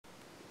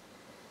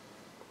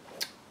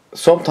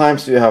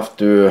sometimes you have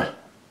to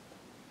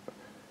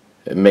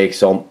make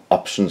some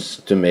options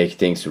to make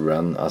things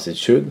run as it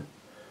should.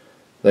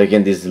 Like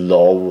in this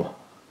low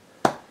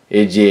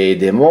AGA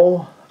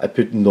demo, I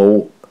put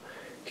no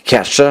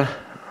cache in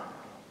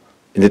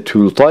the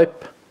tool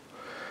type,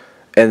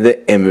 and the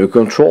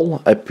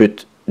EmuControl I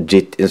put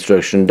JIT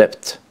instruction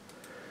depth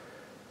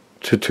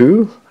to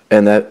 2,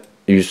 and I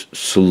use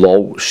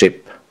slow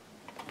ship.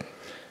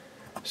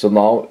 So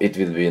now it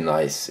will be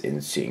nice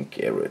in sync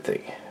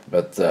everything.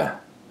 But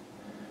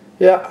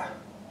yeah,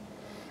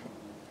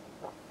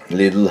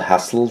 little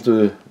hassle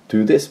to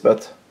do this,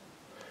 but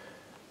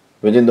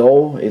when you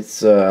know,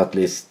 it's at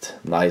least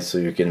nice so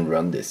you can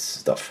run this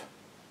stuff.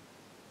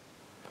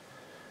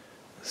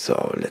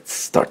 So let's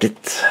start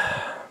it.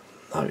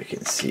 Now you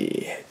can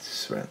see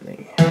it's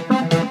running.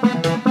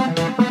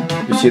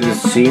 You see the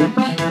sync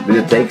with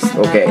the text.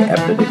 Okay, I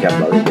put the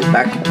camera a little bit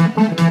back.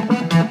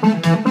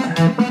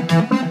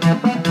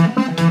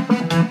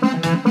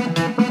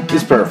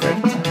 It's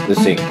perfect, the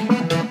sync.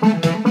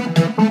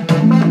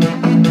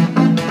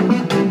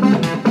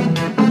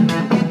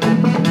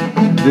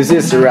 This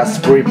is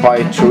Raspberry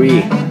Pi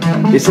 3.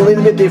 It's a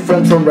little bit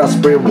different from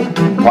Raspberry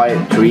Pi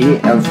 3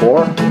 and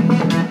 4.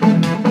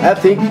 I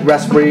think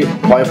Raspberry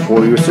Pi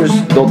 4 users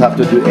don't have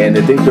to do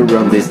anything to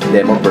run this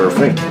demo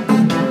perfect.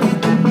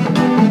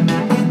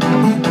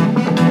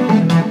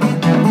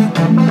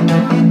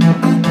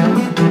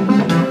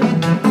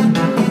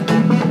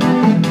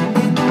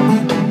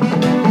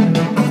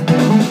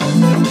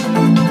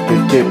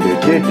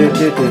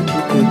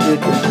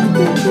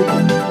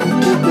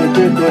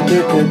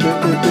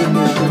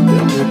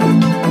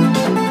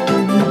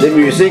 The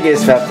music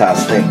is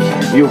fantastic.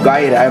 You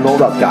guy, I know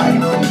that guy.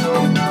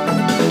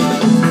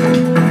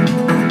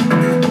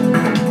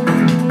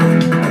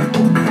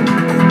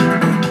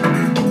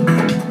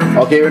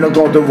 Okay, we're not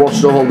going to watch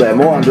the whole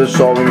demo. I'm just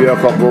showing you a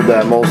couple of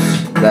demos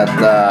that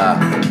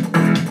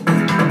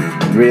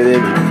really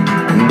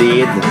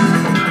need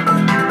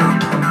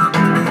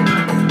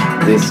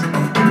this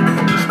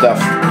stuff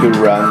to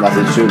run as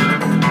it should.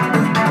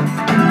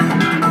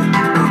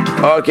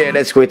 Okay,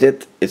 let's quit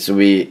it. It's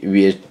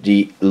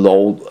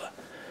whd-load,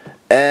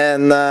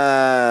 and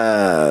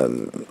I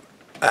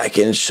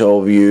can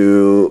show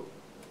you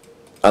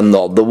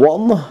another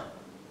one.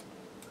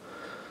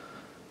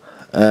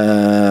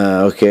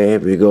 Okay,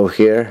 we go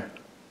here,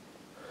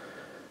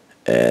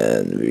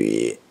 and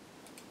we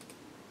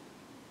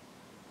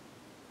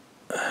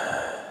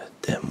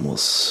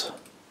demos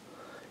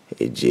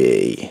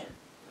AJ.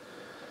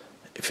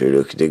 If you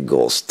look, it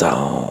goes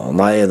down.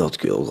 No, not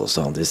good, it goes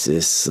down. This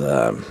is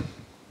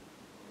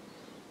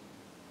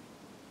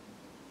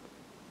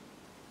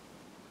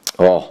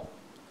oh,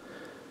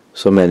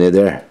 so many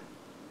there.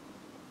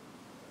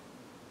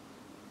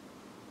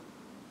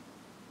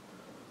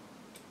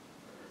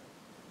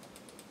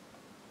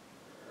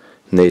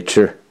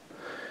 Nature.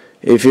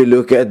 If you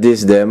look at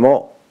this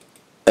demo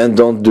and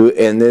don't do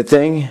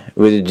anything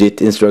with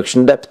JIT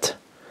instruction depth,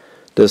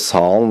 the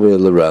sound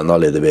will run a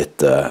little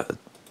bit.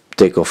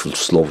 Take off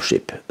slow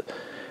ship.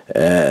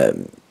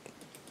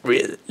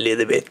 Really,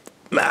 little bit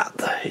mad.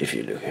 If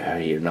you look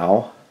here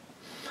now,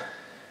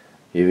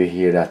 you will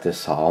hear that the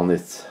sound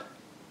is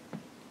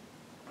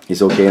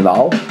okay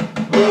now.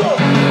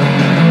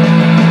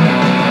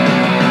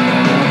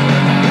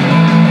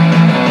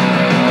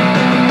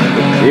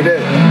 Hear the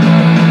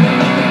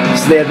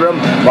snare drum?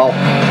 Well,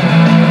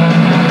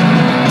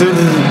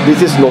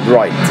 this is not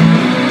right.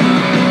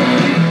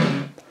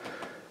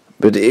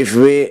 But if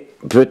we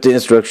put the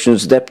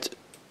instructions depth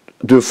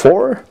to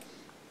 4,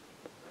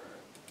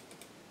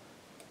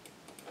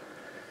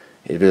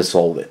 it will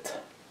solve it.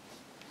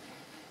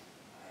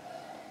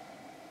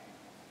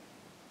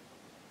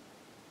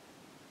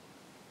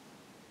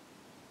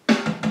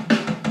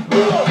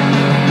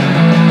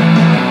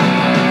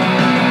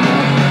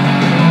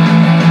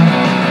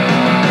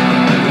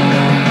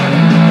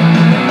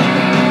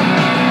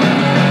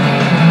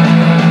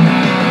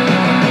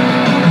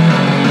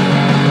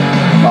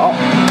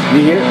 You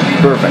hear?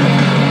 Perfect.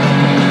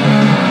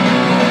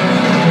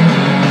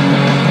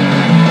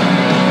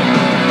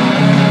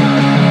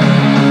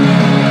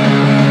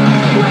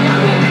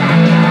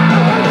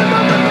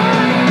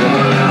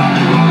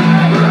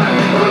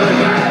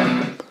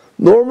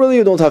 Normally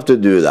you don't have to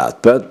do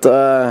that, but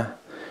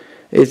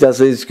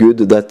it's good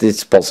that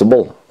it's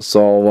possible.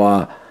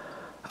 So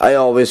I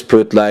always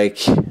put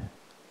like,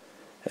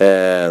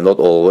 not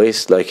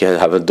always, like I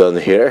haven't done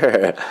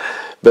here,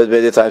 but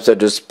many times I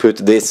just put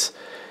this.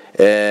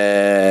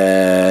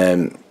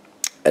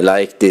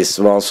 Like this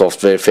one,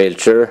 software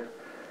filter,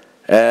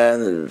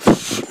 and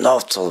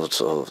not so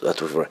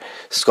that was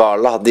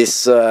Scala.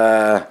 This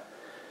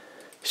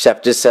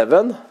chapter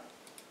 7.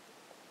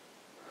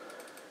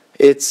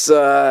 It's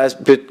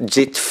put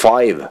JIT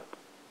 5,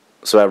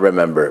 so I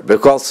remember,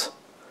 because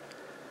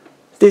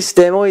this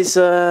demo is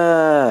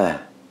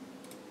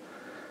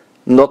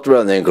not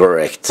running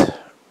correct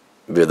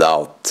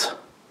without.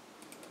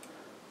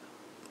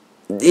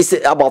 It's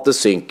about the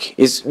sync.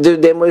 The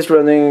demo is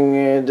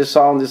running, the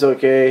sound is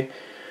okay,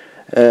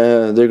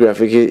 The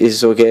graphic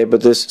is okay,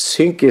 but the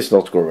sync is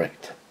not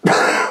correct.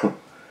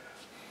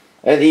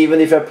 And even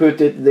if I put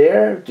it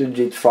there to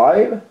JIT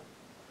 5,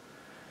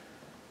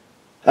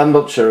 I'm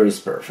not sure it's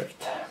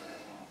perfect.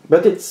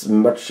 But it's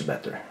much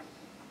better.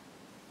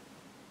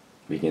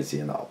 We can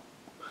see now.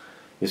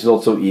 It's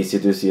not so easy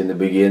to see in the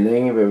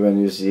beginning, but when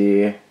you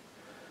see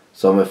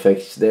some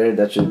effects there,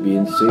 that should be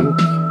in sync.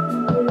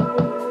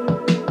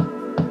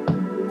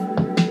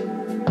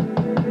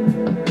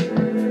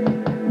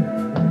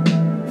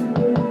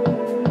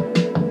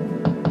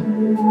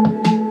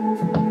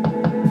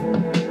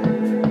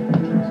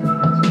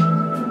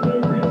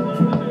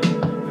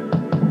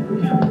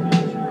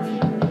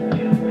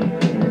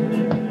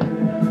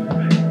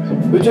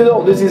 But you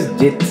know, this is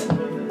JIT,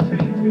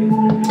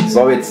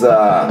 so it's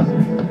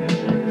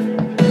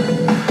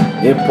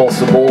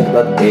impossible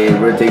that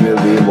everything will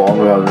be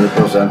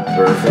 100%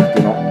 perfect,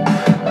 you know.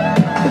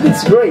 But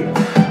it's great.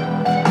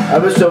 I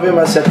will show you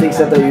my settings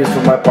that I use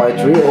for my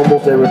Pi 3.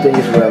 Almost everything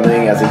is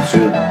running as it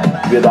should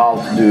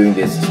without doing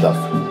this stuff.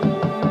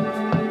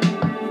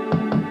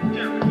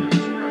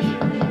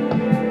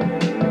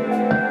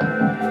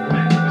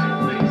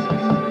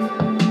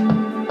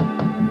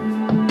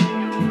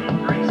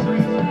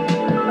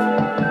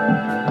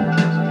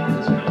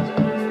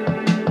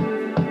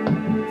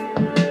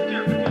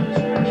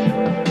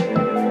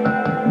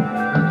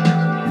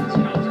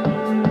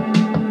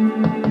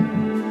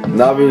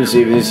 Now we'll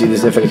see if you see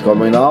this effect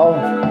coming now.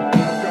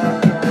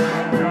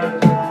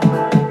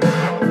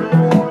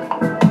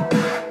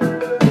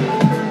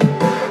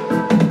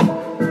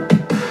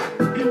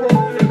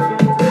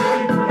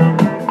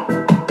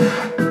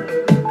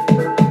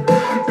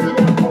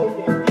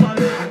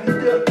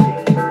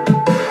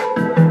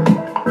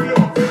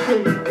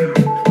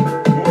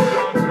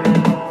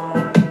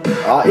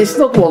 It's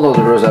not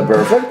 100%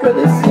 perfect, but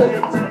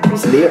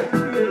it's there.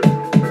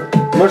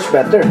 Much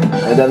better.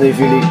 And then if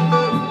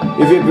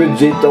you put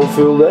JIT on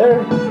full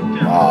there,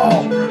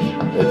 wow,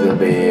 it will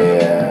be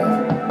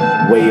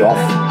way off.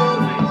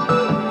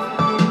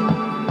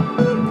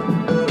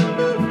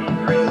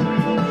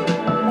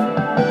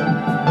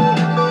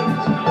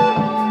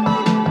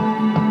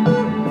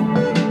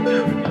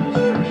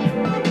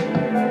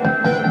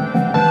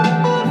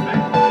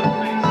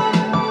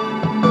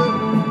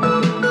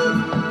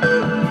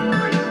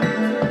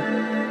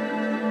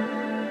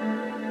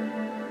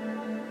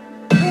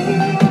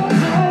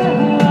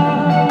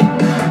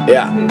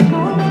 Yeah.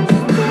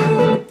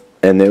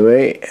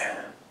 Anyway,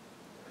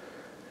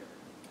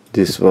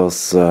 this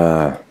was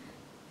a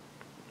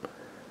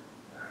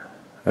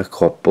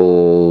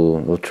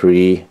couple or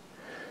 3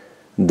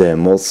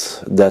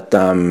 demos that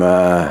I'm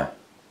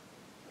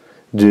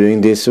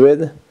doing this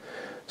with,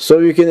 so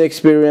you can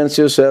experience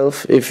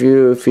yourself if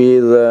you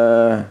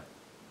feel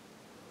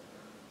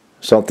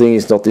something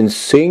is not in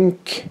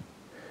sync,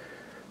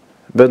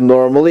 but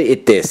normally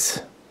it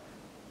is.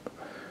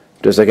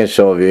 Just I can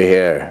show you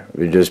here.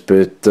 We just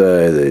put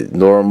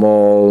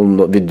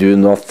normal, we do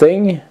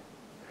nothing.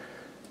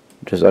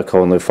 Just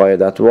iconify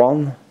that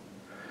one.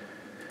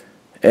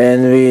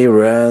 And we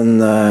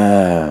run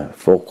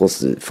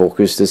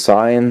focus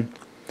design,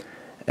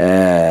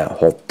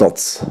 hot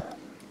dots.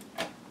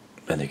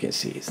 And you can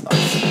see it's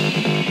nice.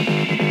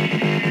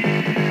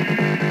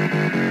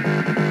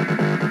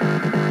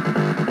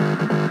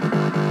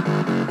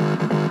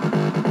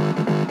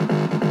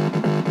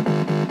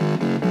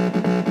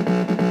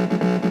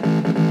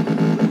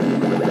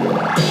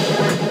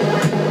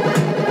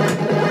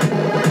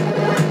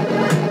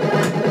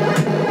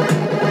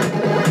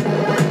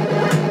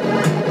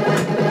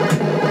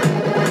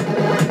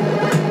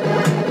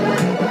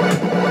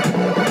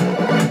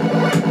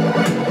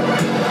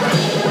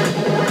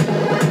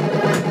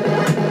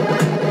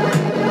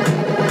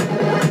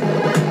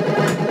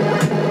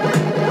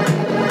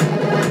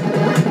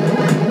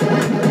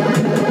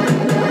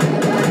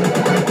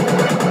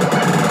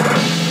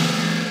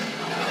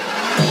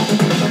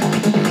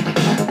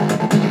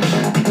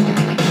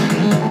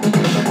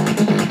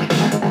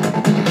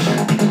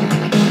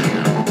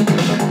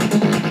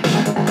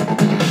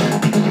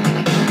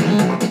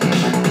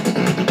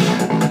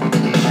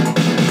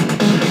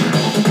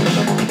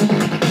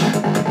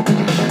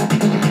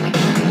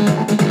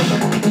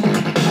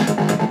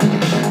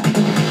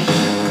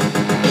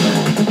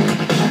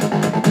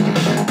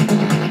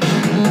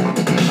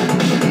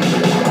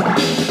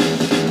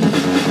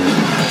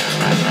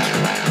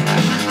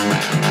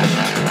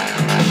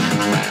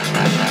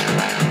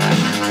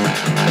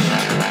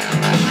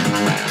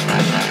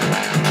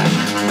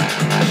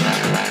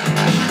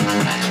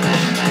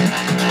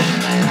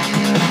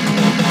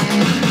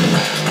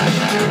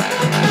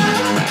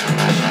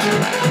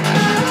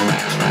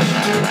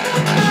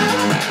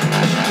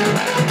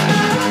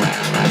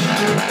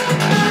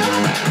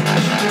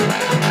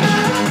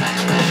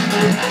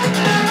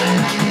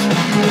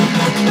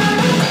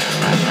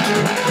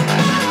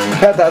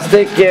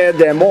 Fantastic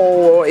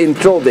demo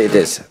intro it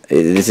is.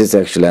 This is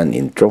actually an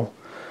intro,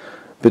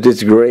 but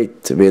it's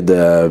great with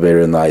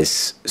very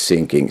nice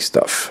syncing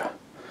stuff.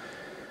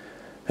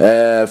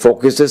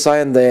 Focus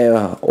design, they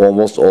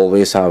almost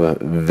always have a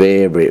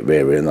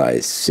very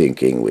nice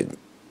syncing with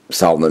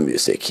sound and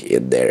music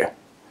in their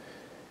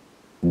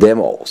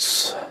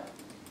demos.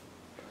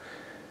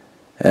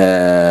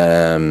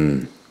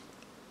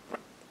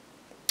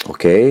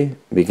 Okay,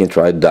 we can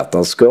try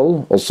Data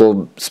Skull.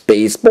 Also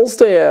Spaceballs,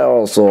 they are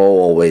also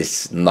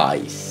always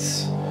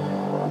nice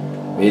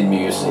with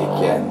music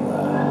and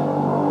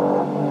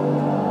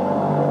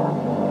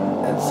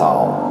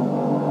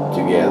sound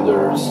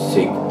together,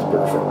 synced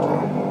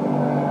perfectly.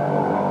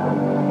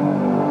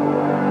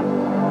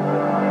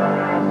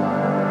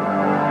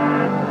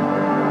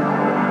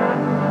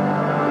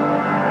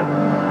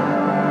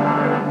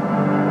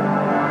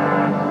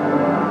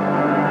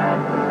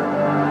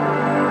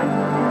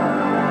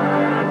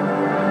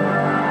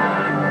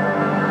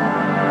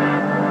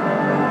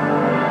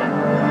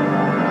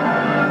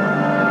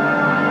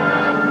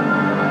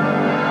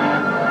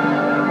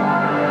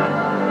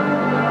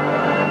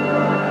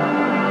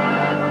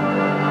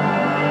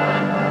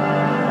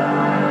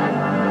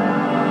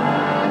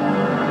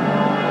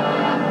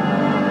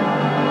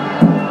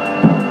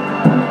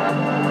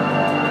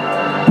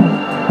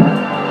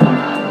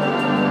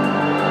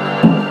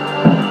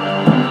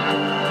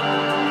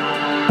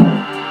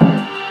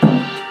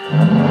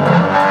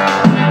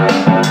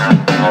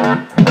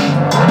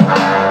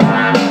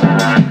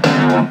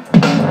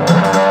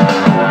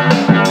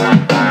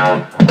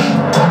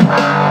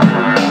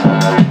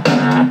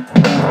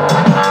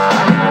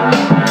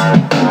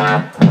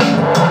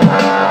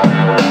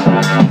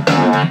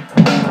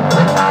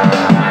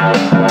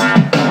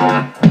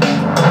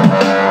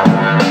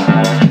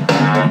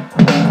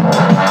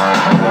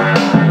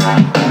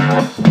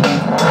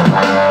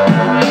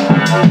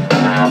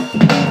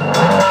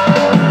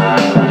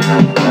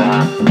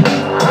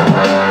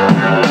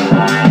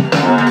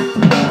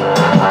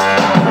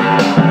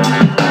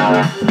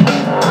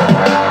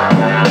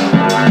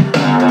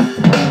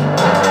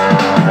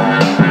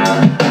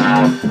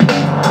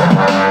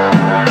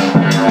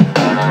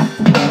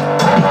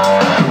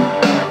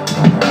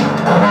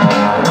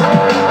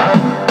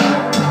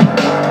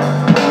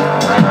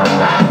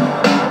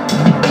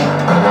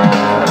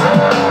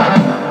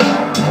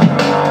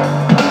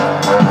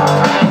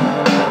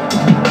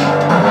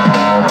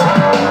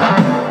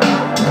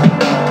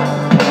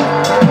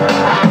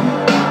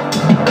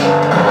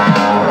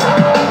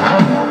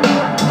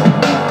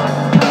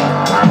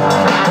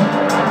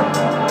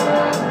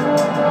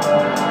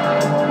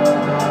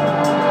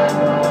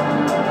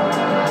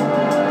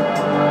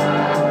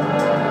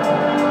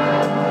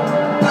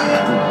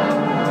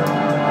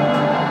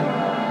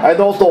 I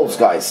know those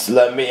guys,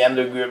 Lemmy and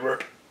the Goober,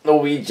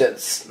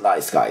 Norwegians,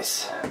 nice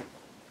guys.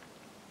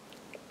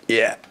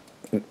 Yeah,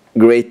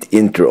 great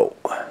intro.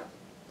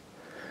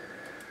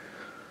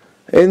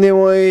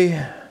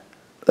 Anyway,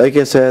 like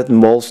I said,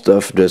 most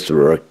stuff does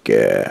work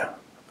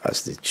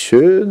as it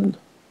should.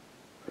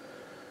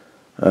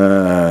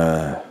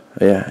 Yeah,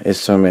 it's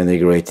so many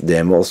great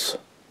demos.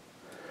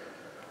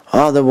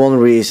 The one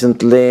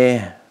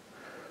recently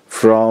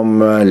from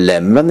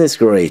Lemon is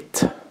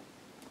great.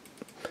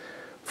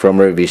 From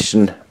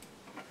revision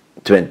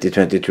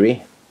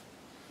 2023.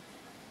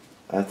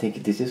 I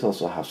think this is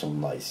also have some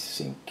nice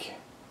sync.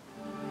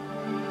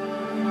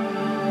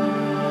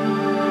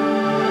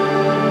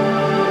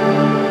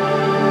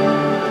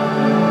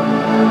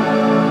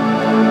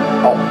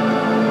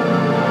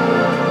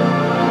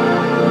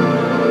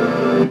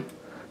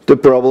 The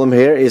problem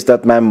here is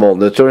that my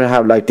monitor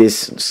have like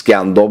this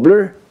scan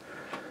doubler.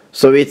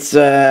 So it's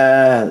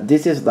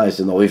this is nice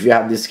to know. If you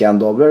have this scan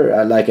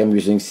doubler, like I'm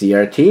using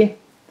CRT,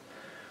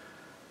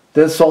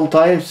 then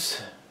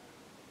sometimes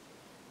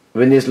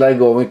when it's like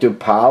going to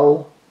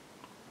PAL,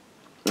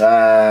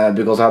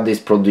 because I have this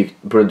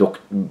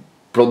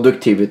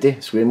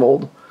productivity screen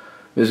mode,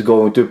 is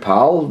going to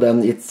PAL,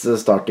 then it's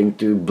starting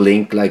to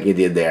blink like it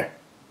did there.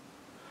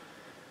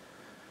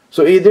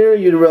 So either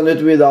you run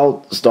it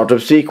without startup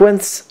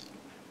sequence,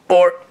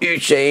 or you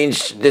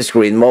change the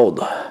screen mode.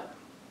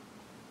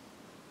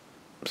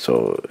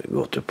 So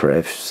go to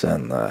prefs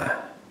and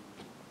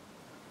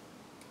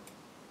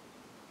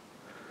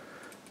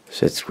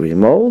set screen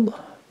mode.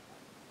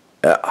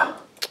 Yeah,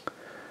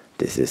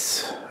 this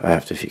is, I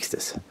have to fix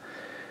this.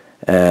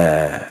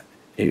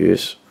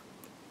 Use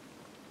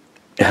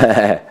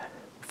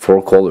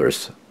 4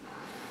 colors.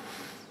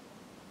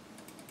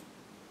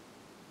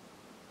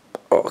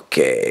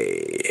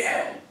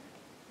 Okay,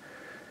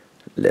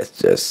 let's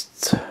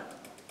just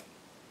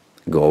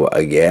go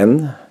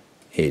again.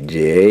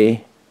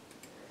 EGA.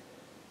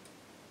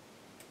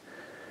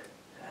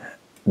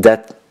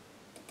 That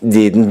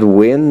didn't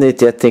win. I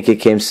think it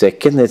came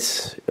second.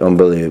 It's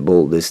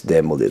unbelievable this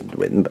demo didn't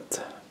win,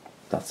 but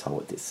that's how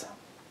it is.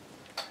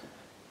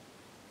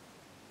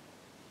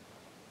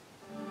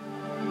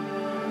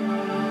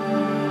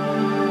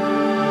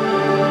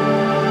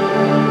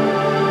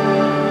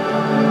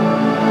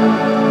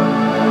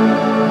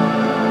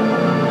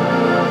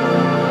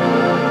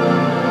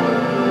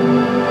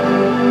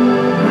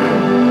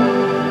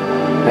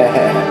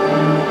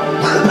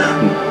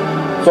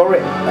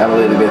 Sorry, I'm a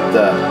little bit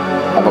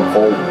of a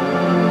cold.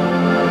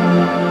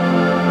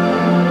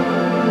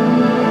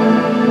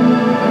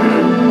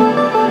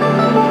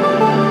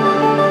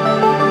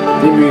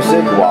 The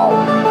music,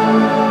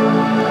 wow.